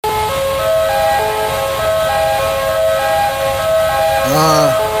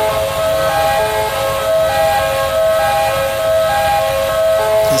Can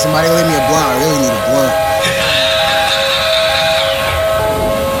somebody leave me a blunt? I really need a blunt.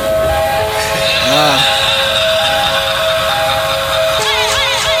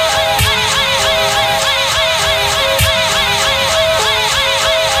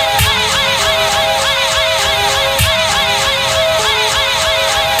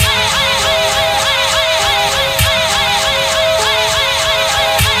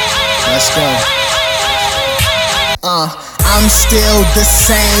 Let's go. I'm still the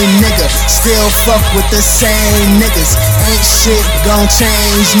same nigga, still fuck with the same niggas. Ain't shit gon'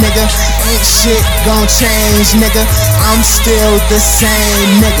 change, nigga. Ain't shit gon' change, nigga. I'm still the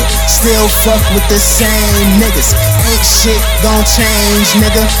same nigga, still fuck with the same niggas. Ain't shit gon' change,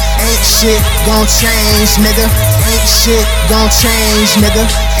 nigga. Ain't shit gon' change, nigga. Ain't shit gon' change, nigga.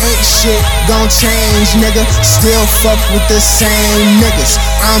 Ain't shit gon' change, nigga. Still fuck with the same niggas.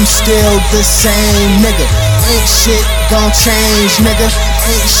 I'm still the same nigga. Ain't shit gon' change, nigga.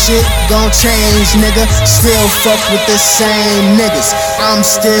 Ain't shit gon' change, nigga. Still fuck with the same niggas. I'm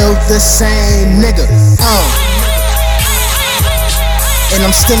still the same nigga. And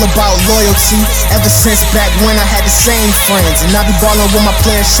I'm still about loyalty. Ever since back when I had the same friends, and I be ballin' with my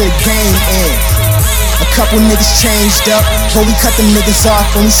players to the game end. A couple niggas changed up, but we cut them niggas off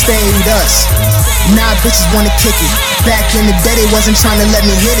when we stayed us. Now bitches wanna kick it. Back in the day they wasn't trying to let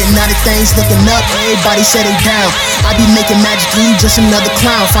me hit it. Now that things looking up, everybody say they down. I be making magic, you just another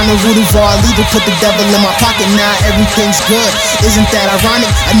clown. Find the root of all evil, put the devil in my pocket. Now everything's good, isn't that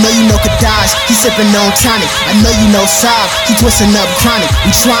ironic? I know you know Kadaj, he sipping on tonic. I know you know Saab, he twisting up chronic.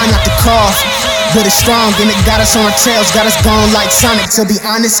 We trying not to cough, but it's strong and it got us on our tails, got us going like Sonic. To be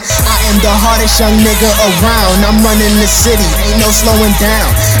honest, I am the hardest young nigga around. I'm running the city, ain't no slowing down.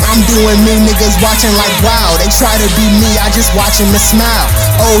 I'm doing me, niggas watching like wow. They try to be me, I just watch them and smile.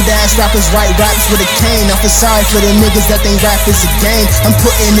 Old ass rappers write raps with a cane. I feel sorry for the niggas that think rap is a game. I'm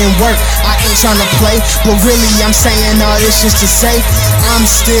putting in work, I ain't trying to play, but really I'm saying all this just to say I'm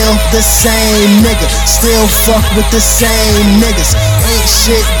still the same nigga, still fuck with the same niggas. Ain't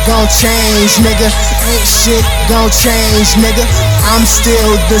shit gon' change, nigga. Ain't shit gon' change, nigga. I'm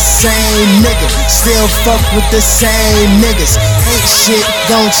still the same nigga, still fuck with the same niggas. Ain't shit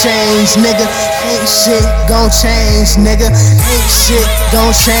gon' change, nigga. Ain't shit gon' change, nigga. Ain't shit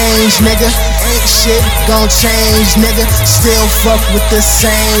gon' change, nigga. Ain't shit gon' change, nigga. Still fuck with the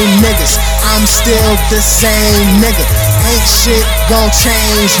same niggas. I'm still the same nigga. Ain't shit gon'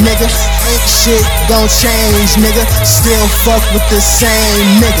 change, nigga. Ain't shit gon' change, nigga. Still fuck with the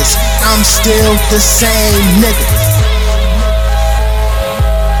same niggas. I'm still the same nigga.